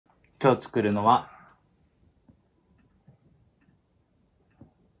今日作るのは、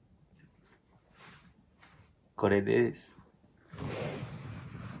これです。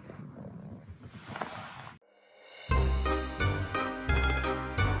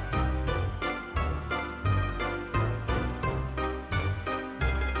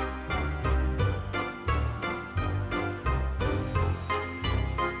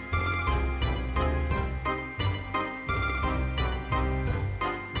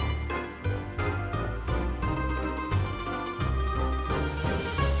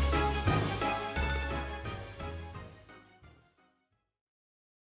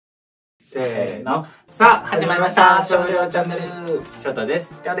せーの。さあ、始まりました。ShoRyoチャンネル。ショートで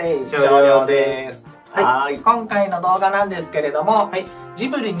す。ShoRyoです。はい。今回の動画なんですけれども、ジ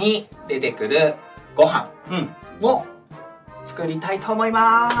ブリに出てくるご飯を作りたいと思い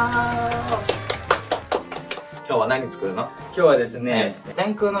ます。今日は何作るの？今日はですね、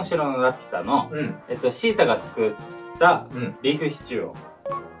天空の城のラピュタの、シータが作ったビーフシチューを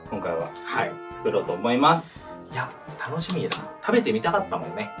今回は作ろうと思います。いや、楽しみだ。食べてみたかったも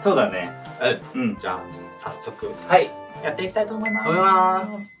んね。そうだね。じゃあ、早速、やっていきたいと思いま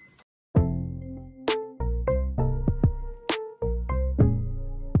す。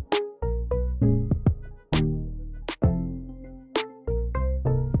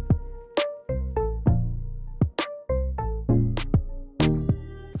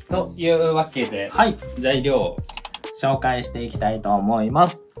というわけで、材料を紹介していきたいと思いま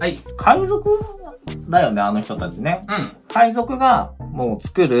す。海賊だよね、あの人たちね。海賊がもう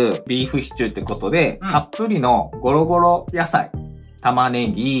作るビーフシチューってことで、たっぷりのゴロゴロ野菜、玉ね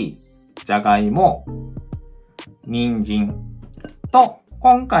ぎ、じゃがいも、人参と、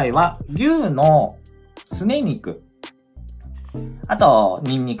今回は牛のすね肉、あと、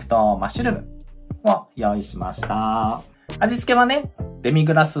ニンニクとマッシュルームを用意しました。味付けはね、デミ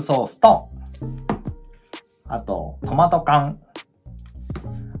グラスソースと、あと、トマト缶、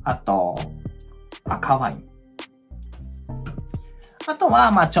あと、赤ワイン。あと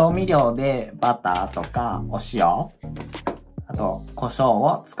は、調味料でバターとかお塩、あと、胡椒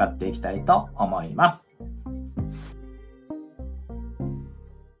を使っていきたいと思います。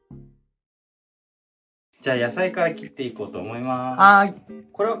じゃあ、野菜から切っていこうと思います。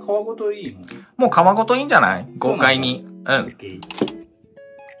これは皮ごといいの？もう皮ごといいんじゃない？豪快に。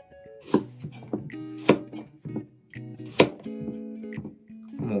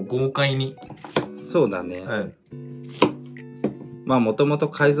もう豪快に。そうだね。もともと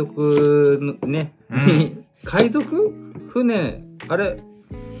海賊ね。海賊？船、あれ。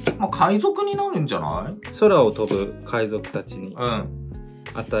海賊になるんじゃない？空を飛ぶ海賊たちに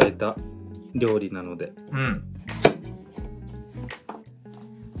与えた料理なので。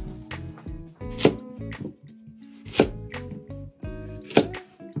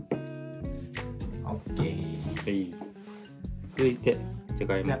オッケー。続いて、じゃ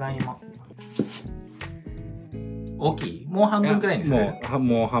がいも。大きい？もう半分くらいにする？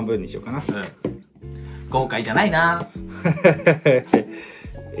もう半分にしようかな。豪快じゃないな。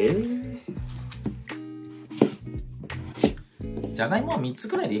じゃがいもは3つ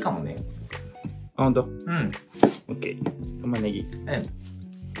くらいでいいかもね。ほんと？オッケー。玉ねぎ。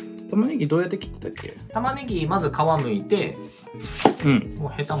玉ねぎどうやって切ってたっけ？玉ねぎまず皮むいて、も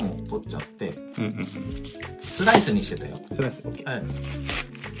うヘタも取っちゃって、スライスにしてたよ。スライス、オッケー。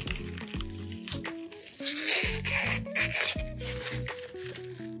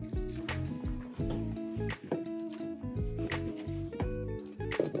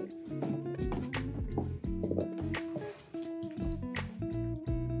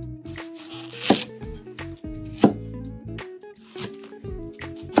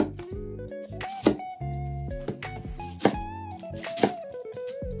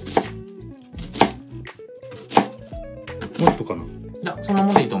もっとかな？いや、そんな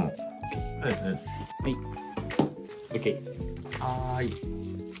もんでいいと思う。オッケー。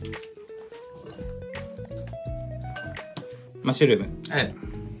マッシュルーム。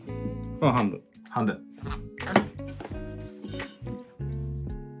もう半分。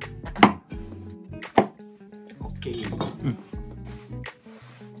オッケー。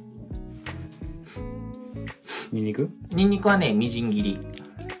ニンニク？ニンニクはね、みじん切り。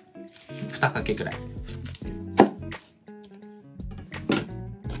2かけくらい。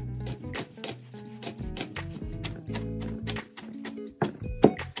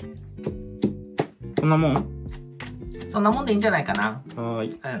そんなもん？そんなもんでいいんじゃないかな。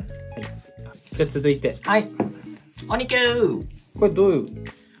じゃあ続いて。お肉！これどういう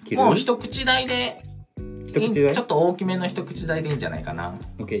切る？もう一口大で、ちょっと大きめの一口大でいいんじゃないかな。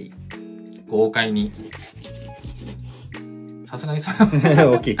オッケー。豪快に。さすがにそれ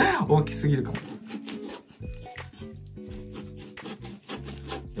大きい。大きすぎるかも。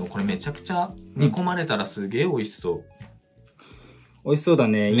でもこれめちゃくちゃ煮込まれたらすげえ美味しそう。美味しそうだ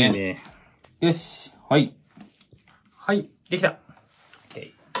ね。いいね。よし。はい。はい。できた。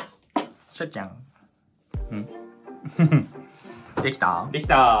しょちゃん。うん。できたでき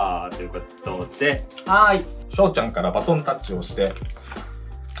たーということで。はーい。しょうちゃんからバトンタッチをして、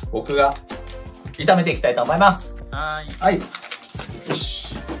僕が炒めていきたいと思います。はーい。はい。よ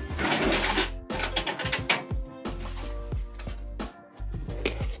し。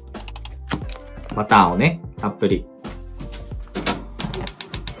バターをね、たっぷり。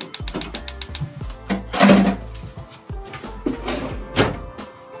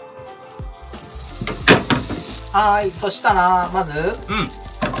はい。そしたら、まず、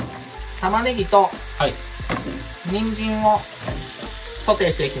玉ねぎと、はい。人参をソテ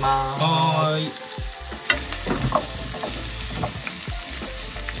ーしていきます。はーい。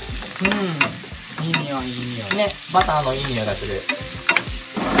いい匂い、いい匂い。ね、バターのいい匂いがする。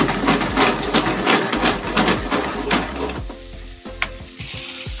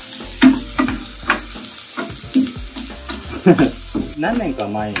何年か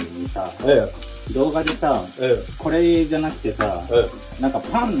前にさ、動画でさ、これじゃなくてさ、なんか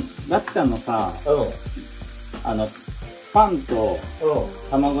パン、ラピュタのさ、パンと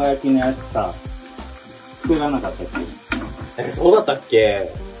卵焼きのやつさ、作らなかったっけ？そうだったっけ？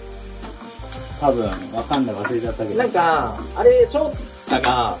多分、わかんない、忘れちゃったけど。なんか、あれ、翔太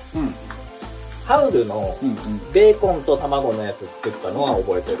が、ハウルのベーコンと卵のやつ作ったのは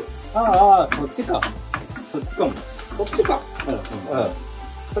覚えてる。ああ、そっちか。そっちかも。そっちか。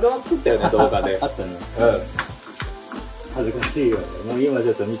それは作ったよね、動画で。あったね。恥ずかしいよね。もう今ち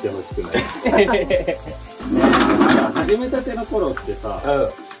ょっと見てほしくない。始めたての頃ってさ、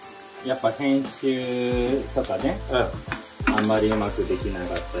やっぱ編集とかね、あんまりうまくできな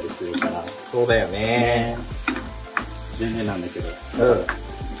かったりするから。そうだよね。全然なんだけど。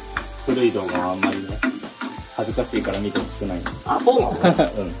古い動画はあんまりね、恥ずかしいから見てほしくない。あ、そうなの？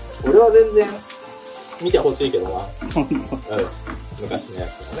俺は全然見てほしいけどな。昔のや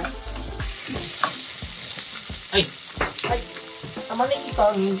つだね。はい。はい。玉ねぎ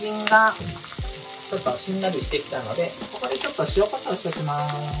と人参がちょっとしんなりしてきたので、ここでちょっと塩コショウしておきま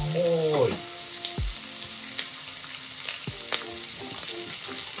す。おーい。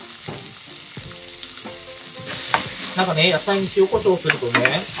なんかね、野菜に塩コショウすると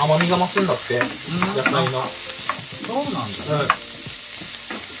ね、甘みが増すんだって。野菜の。そうなんだね。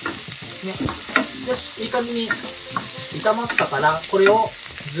よし、いい感じに炒まったから、これを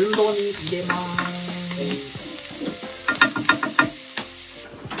寸胴に入れまーす。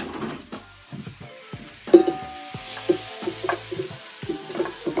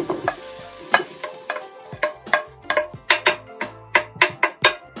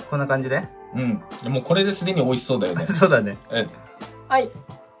こんな感じで？もうこれですでに美味しそうだよね。そうだね。はい。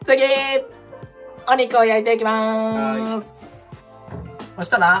次お肉を焼いていきまーす。そし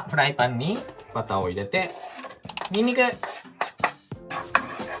たら、フライパンにバターを入れて、ニンニク。は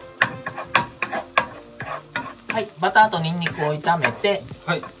い。バターとニンニクを炒めて、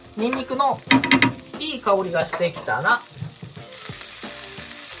ニンニクのいい香りがしてきたら、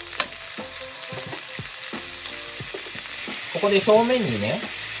ここで表面にね、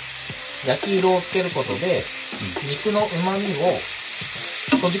焼き色をつけることで、肉の旨味を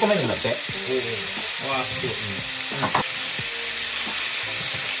閉じ込めるんだって。わあ、すごい。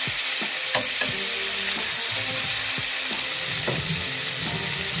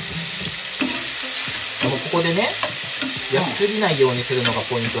でもここでね、焼きすぎないようにするのが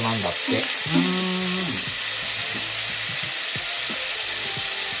ポイントなんだって。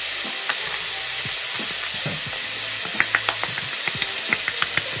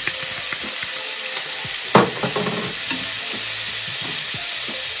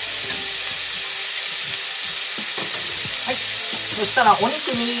そしたらお肉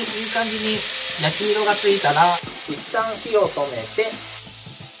にいい感じに焼き色がついたら、一旦火を止めて、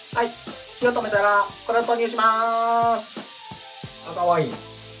はい、火を止めたら、これを投入しまーす。赤ワイン。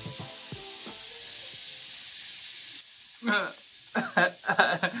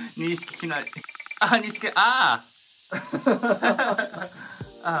認識しない。認識、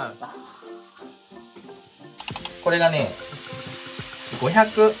これがね、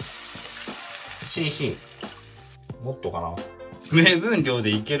500cc。もっとかな。目分量で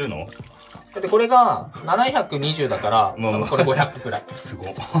いけるの？だってこれが720だから、これ500くらい。すご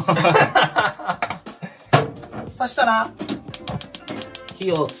い。そしたら、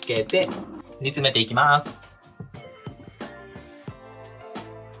火をつけて煮詰めていきます。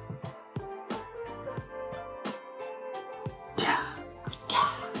じゃ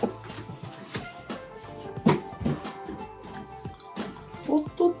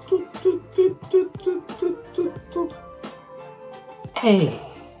へい。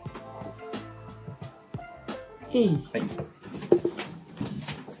へい。はい。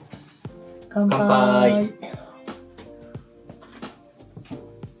乾杯。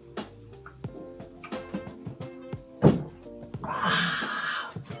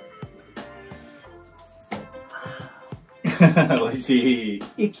美味しい。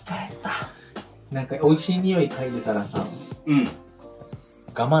生き返った。なんか美味しい匂い嗅いでたらさ、うん。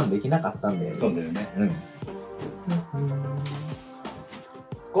我慢できなかったんだよね。そうだよね。うん。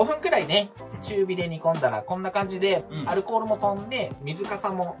5分くらいね、中火で煮込んだらこんな感じで、アルコールも飛んで水かさ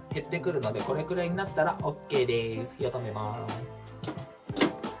も減ってくるので、これくらいになったら OK です。火を止めます。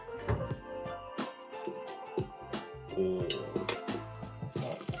おお。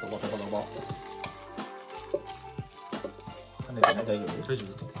どぼどぼどぼ。跳ねてない？大丈夫？大丈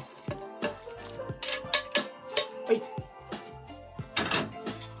夫？はい。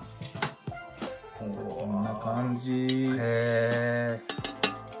こんな感じ。へー。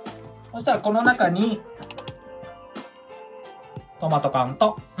そしたらこの中にトマト缶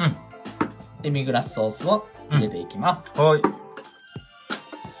とデミグラスソースを入れていきます。はい。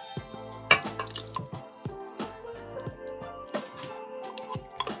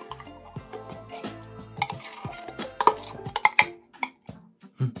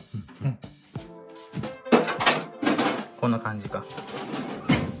こんな感じか。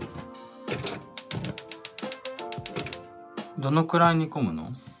どのくらい煮込む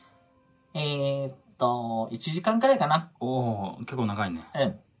の？1時間くらいかな。おお、結構長いね。う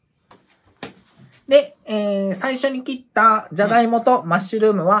ん。で、最初に切ったじゃがいもとマッシュ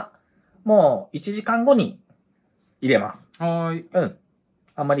ルームは、もう1時間後に入れます。はーい。うん。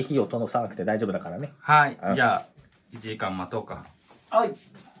あんまり火を通さなくて大丈夫だからね。はい。うん、じゃあ、1時間待とうか。はい。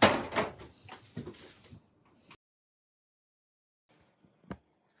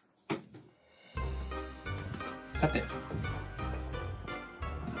さて。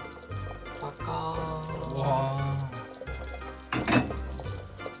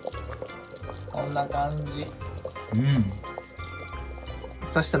こんな感じ。うん。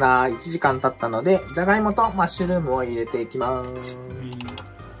そしたら1時間経ったので、じゃがいもとマッシュルームを入れていきます。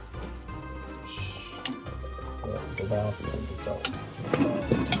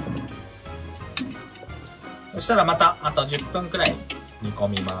そしたらまたあと10分くらい煮込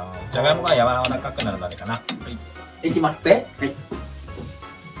みます。じゃがいもが柔らかくなるまでかな。はい。いきますぜ。はい。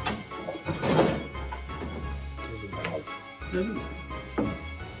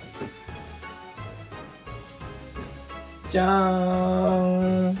じゃ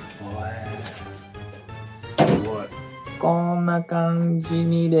ーん。すごい。こんな感じ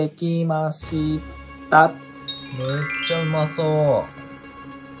にできました。めっちゃうまそ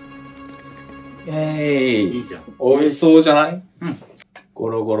う。いいじゃん。美味しそうじゃない？うん。ゴ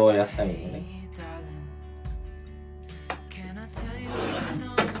ロゴロ野菜もね。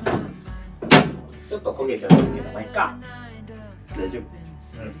ちょっと焦げちゃうけど、まあいいか。大丈夫。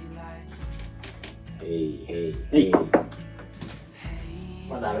へい。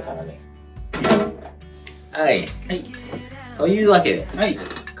まだあるからね。はい。はい。というわけで、はい。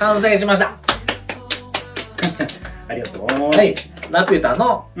完成しました。ありがとう。はい。ラピュタ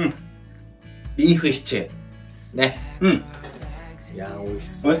の、うん。ビーフシチュー。ね。うん。いやー、美味し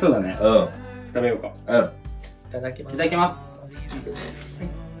そう。美味しそうだね。うん。食べようか。うん。いただきます。いただきます。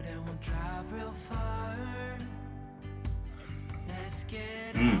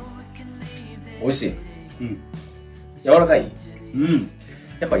うん。美味しい。うん。柔らかい。うん。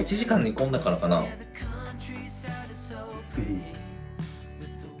やっぱ1時間煮込んだからかな。うん。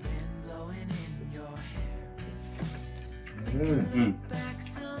うん。うん。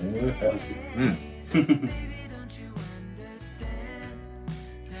美味しい。うん。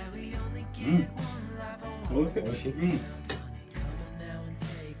美味しい。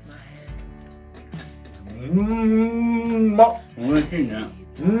うまっ。美味しいね。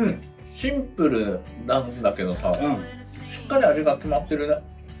うん。シンプルなんだけどさ、しっかり味が決まってるね。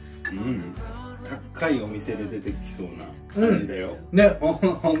うん。高いお店で出てきそうな感じだよ。ね。本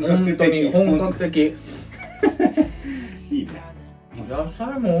格的。本格的。いいね。野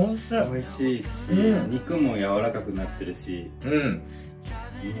菜も美味しい。美味しいし、肉も柔らかくなってるし、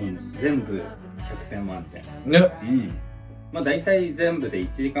全部100点満点。ね。まあ大体全部で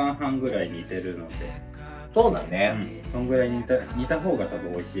1時間半ぐらい煮てるので、そうだね。そんぐらい煮た方が多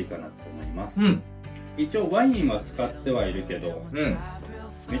分美味しいかなと思います。一応ワインは使ってはいるけど、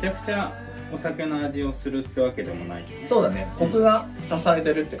めちゃくちゃお酒の味をするってわけでもない。そうだね。コクが足され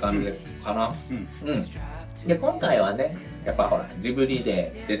てるって感じかな。で、今回はね、やっぱほら、ジブリ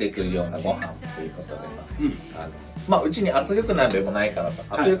で出てくるようなご飯っていうことでさ、まあうちに圧力鍋もないからさ、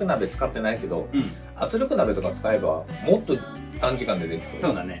圧力鍋使ってないけど、圧力鍋とか使えばもっと短時間でできそう。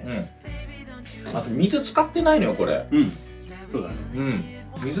そうだね。うん。あと水使ってないのよこれ。うん。そうだね。うん。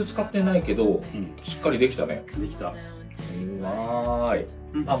水使ってないけど、しっかりできたね。できた。うまーい。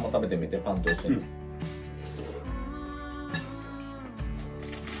パンも食べてみて、パンと一緒に。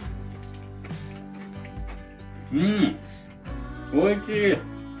うん。美味しい。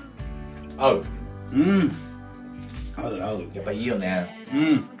合う。うん。合う合う。やっぱいいよね。う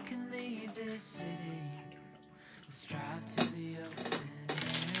ん。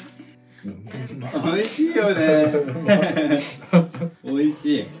美味しいよね。美味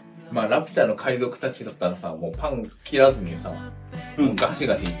しい。まあラピュタの海賊たちだったらさ、もうパン切らずにさ、ガシ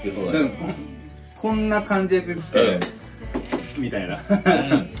ガシいってそうだよ。こんな感じで食ってみたいな。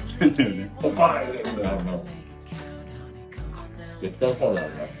おかえり。絶対そうだよ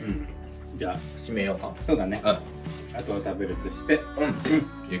ね。じゃあ締めようか。そうだね。あとは食べるとして、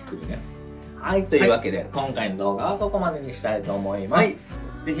ゆっくりね。はい、というわけで今回の動画はここまでにしたいと思います。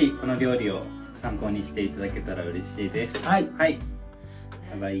ぜひこの料理を参考にしていただけたら嬉しいです。はい。バイ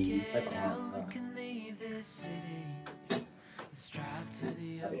バイ。バイバイ。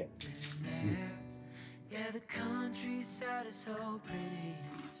Yeah, the countryside is so pretty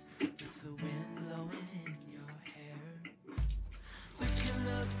with the wind blowing in your hair. We can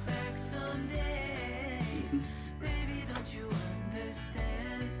look back someday, baby, don't you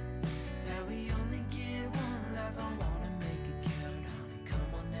understand?